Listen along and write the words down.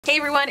Hey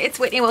everyone, it's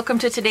Whitney. Welcome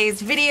to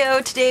today's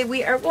video. Today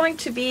we are going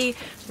to be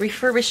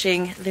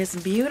refurbishing this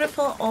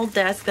beautiful old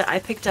desk that I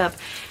picked up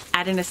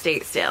at an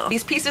estate sale.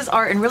 These pieces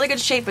are in really good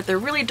shape, but they're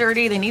really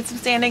dirty. They need some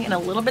sanding and a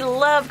little bit of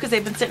love because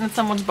they've been sitting in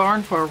someone's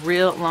barn for a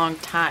real long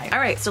time. All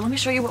right, so let me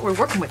show you what we're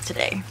working with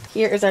today.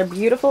 Here is our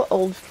beautiful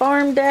old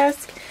farm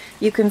desk.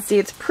 You can see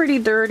it's pretty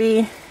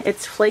dirty.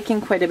 It's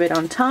flaking quite a bit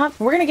on top.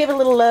 We're gonna give a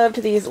little love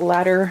to these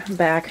ladder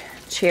back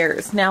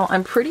chairs. Now,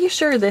 I'm pretty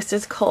sure this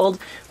is called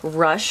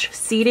rush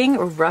seating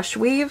or rush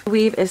weave.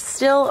 Weave is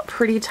still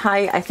pretty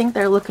tight. I think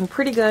they're looking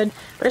pretty good,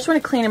 but I just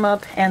want to clean them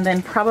up and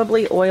then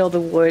probably oil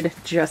the wood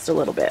just a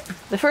little bit.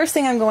 The first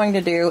thing I'm going to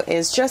do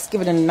is just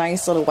give it a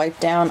nice little wipe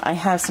down. I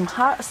have some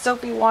hot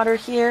soapy water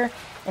here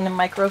in a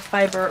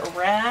microfiber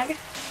rag.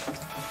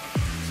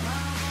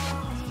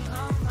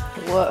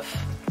 Woof.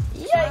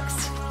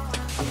 Yikes!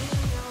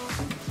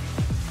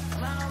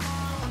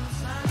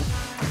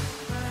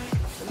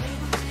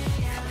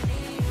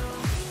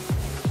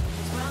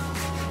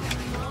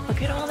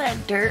 Look at all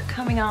that dirt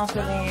coming off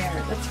of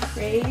there. That's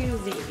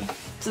crazy.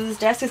 So this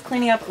desk is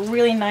cleaning up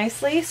really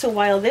nicely. So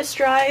while this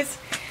dries,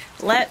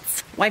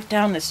 let's wipe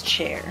down this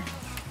chair.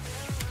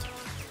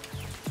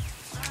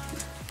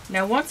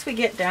 Now once we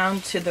get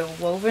down to the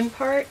woven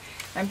part,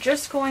 I'm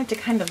just going to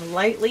kind of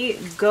lightly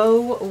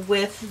go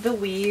with the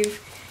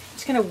weave.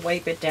 Just gonna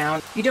wipe it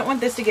down. You don't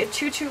want this to get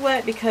too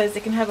wet because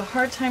it can have a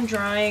hard time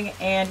drying,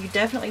 and you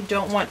definitely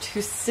don't want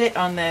to sit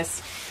on this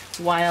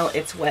while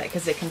it's wet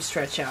because it can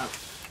stretch out.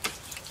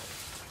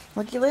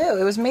 Looky-loo,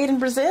 it was made in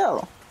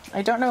Brazil.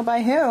 I don't know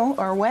by who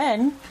or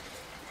when,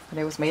 but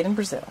it was made in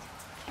Brazil.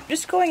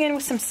 Just going in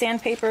with some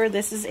sandpaper.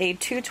 This is a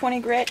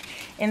 220 grit,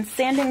 and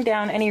sanding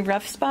down any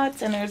rough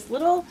spots, and there's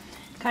little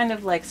kind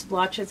of like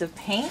splotches of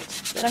paint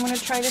that I'm going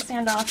to try to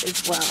sand off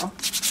as well.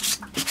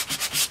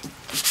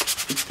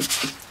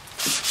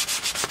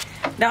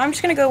 Now I'm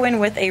just going to go in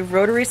with a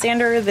rotary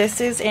sander.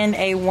 This is in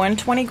a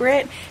 120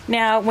 grit.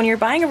 Now when you're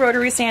buying a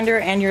rotary sander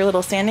and your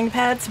little sanding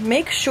pads,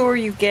 make sure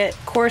you get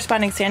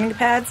corresponding sanding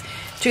pads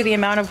to the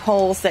amount of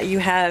holes that you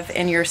have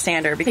in your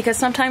sander, because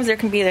sometimes there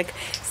can be like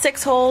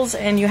 6 holes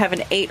and you have an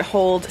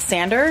 8-hole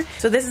sander.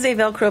 So this is a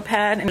Velcro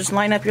pad, and just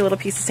line up your little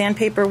piece of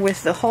sandpaper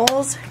with the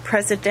holes,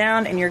 press it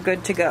down, and you're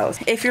good to go.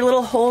 If your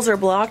little holes are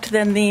blocked,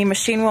 then the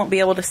machine won't be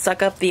able to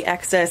suck up the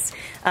excess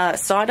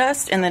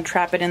sawdust and then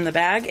trap it in the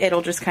bag.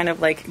 It'll just kind of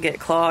like get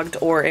clogged,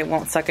 or it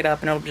won't suck it up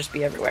and it'll just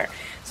be everywhere.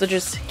 So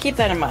just keep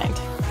that in mind.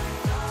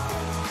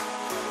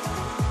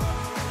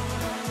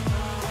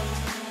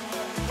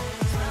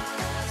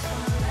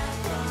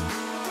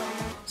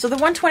 So the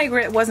 120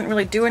 grit wasn't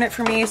really doing it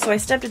for me, so I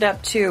stepped it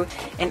up to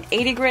an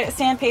 80 grit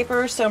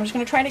sandpaper. So I'm just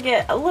going to try to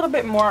get a little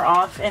bit more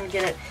off and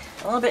get it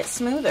a little bit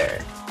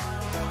smoother.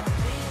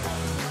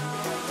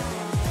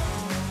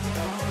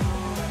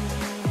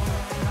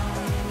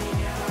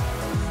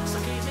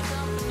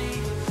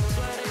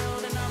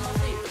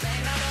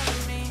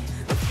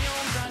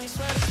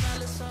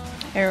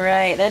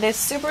 Alright, that is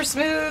super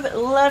smooth,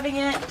 loving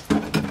it.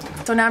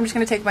 So now I'm just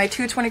going to take my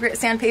 220 grit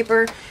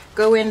sandpaper,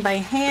 go in by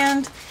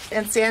hand,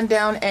 and sand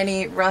down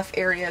any rough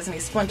areas, any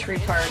splintery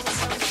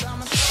parts.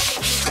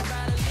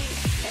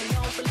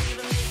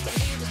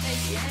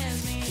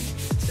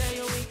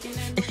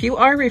 If you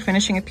are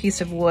refinishing a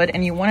piece of wood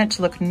and you want it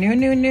to look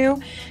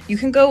new, you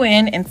can go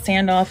in and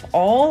sand off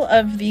all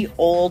of the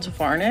old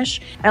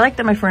varnish. I like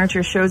that my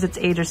furniture shows its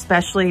age,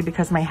 especially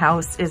because my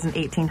house is an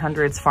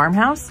 1800s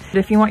farmhouse. But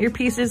if you want your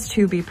pieces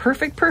to be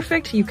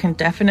perfect, you can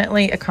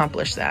definitely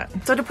accomplish that.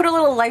 So to put a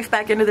little life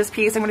back into this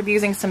piece, I'm going to be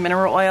using some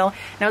mineral oil.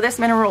 Now this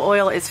mineral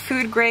oil is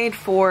food grade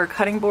for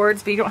cutting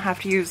boards, but you don't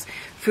have to use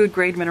food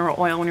grade mineral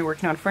oil when you're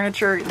working on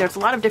furniture. There's a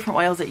lot of different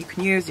oils that you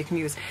can use. You can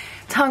use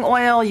tongue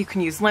oil, you can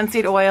use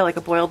linseed oil, like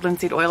a boiled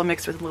linseed oil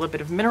mixed with a little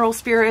bit of mineral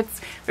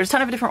spirits. There's a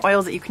ton of different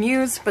oils that you can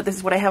use, but this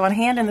is what I have on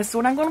hand and this is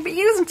what I'm going to be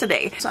using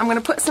today. So I'm going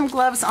to put some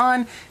gloves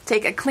on,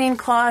 take a clean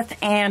cloth,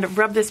 and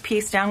rub this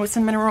piece down with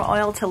some mineral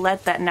oil to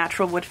let that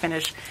natural wood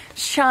finish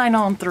shine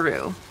on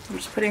through. I'm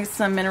just putting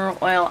some mineral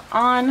oil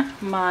on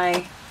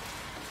my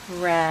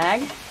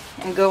rag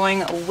and going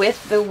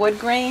with the wood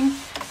grain,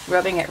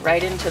 rubbing it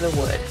right into the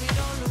wood.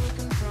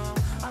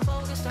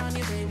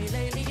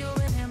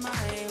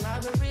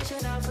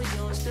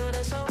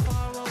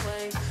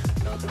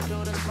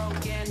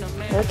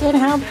 Look at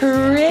how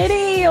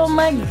pretty! Oh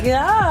my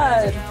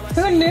god!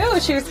 Who knew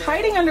she was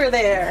hiding under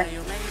there?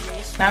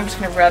 Now I'm just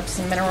going to rub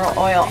some mineral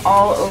oil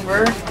all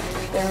over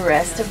the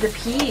rest of the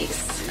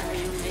piece.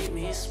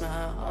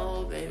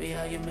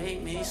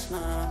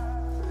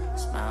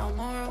 Smile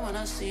more when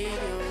I see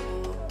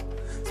you.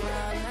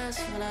 Smile less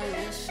when I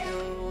miss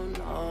you.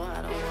 No,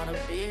 I don't want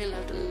to be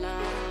left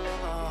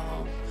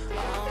alone.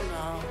 Oh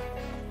no.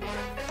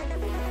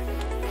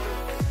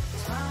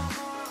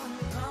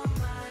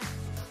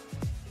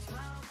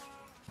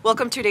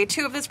 Welcome to day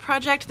 2 of this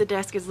project. The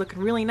desk is looking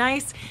really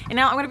nice. And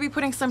now I'm gonna be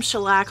putting some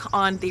shellac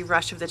on the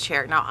rush of the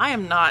chair. Now I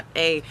am not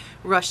a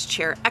rush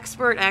chair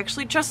expert. I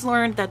actually just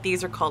learned that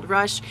these are called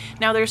rush.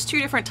 Now there's 2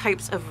 different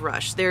types of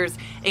rush. There's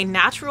a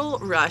natural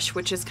rush,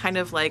 which is kind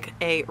of like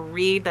a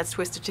reed that's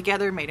twisted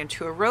together, made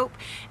into a rope.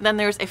 And then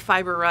there's a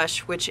fiber rush,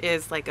 which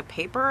is like a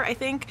paper, I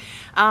think.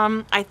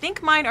 I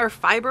think mine are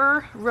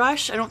fiber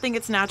rush. I don't think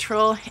it's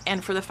natural.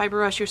 And for the fiber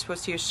rush, you're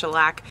supposed to use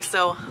shellac.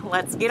 So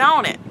let's get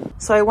on it.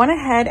 So I went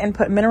ahead and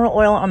put mineral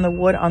oil on the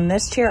wood on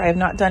this chair. I have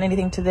not done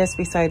anything to this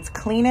besides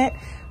clean it,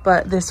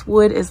 but this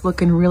wood is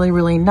looking really,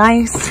 really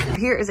nice.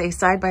 Here is a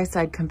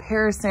side-by-side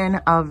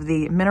comparison of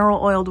the mineral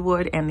oiled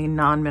wood and the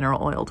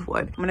non-mineral oiled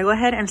wood. I'm gonna go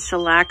ahead and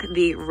shellac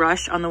the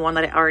rush on the one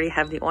that I already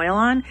have the oil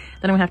on.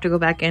 Then I'm gonna have to go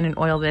back in and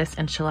oil this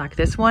and shellac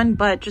this one.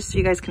 But just so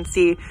you guys can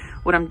see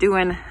what I'm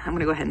doing, I'm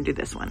gonna go ahead and do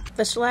this one.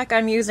 The shellac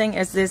I'm using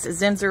is this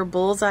Zinsser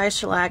Bullseye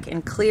shellac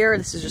in clear.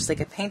 This is just like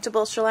a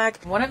paintable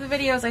shellac. One of the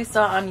videos I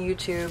saw on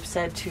YouTube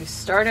said to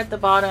start at the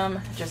bottom,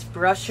 just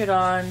brush it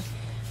on.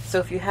 So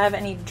if you have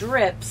any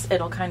drips,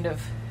 it'll kind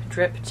of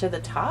drip to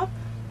the top.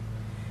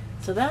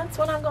 So that's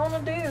what I'm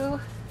gonna do.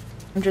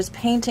 I'm just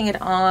painting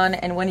it on,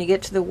 and when you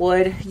get to the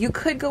wood, you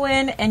could go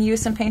in and use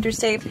some painter's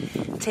tape,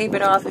 tape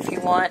it off if you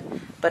want,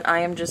 but I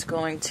am just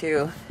going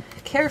to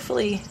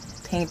carefully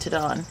paint it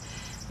on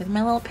with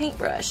my little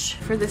paintbrush.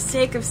 For the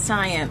sake of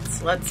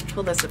science, let's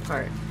pull this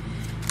apart.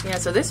 Yeah,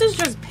 so this is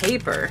just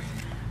paper.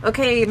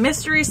 Okay,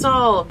 mystery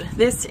solved.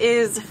 This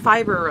is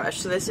fiber rush,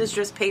 so this is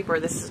just paper.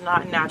 This is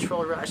not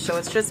natural rush. So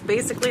it's just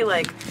basically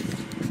like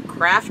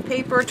craft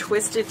paper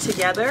twisted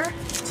together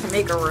to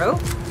make a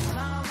rope.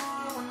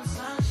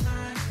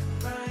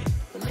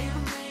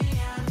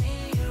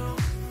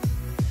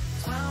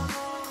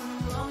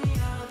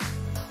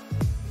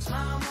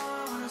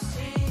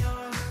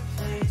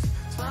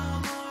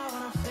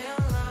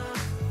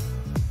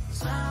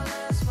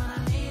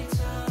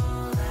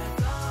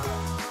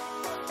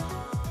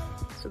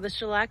 The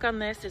shellac on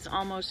this is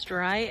almost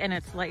dry and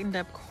it's lightened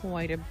up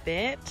quite a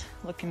bit,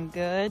 looking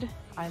good.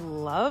 I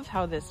love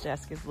how this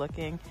desk is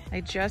looking. I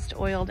just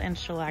oiled and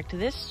shellacked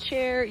this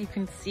chair. You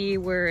can see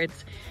where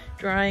it's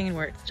drying and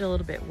where it's still a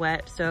little bit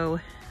wet. So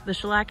the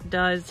shellac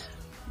does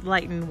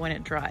lighten when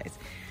it dries.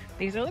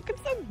 These are looking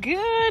so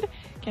good.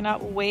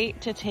 Cannot wait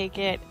to take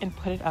it and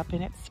put it up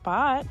in its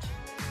spot.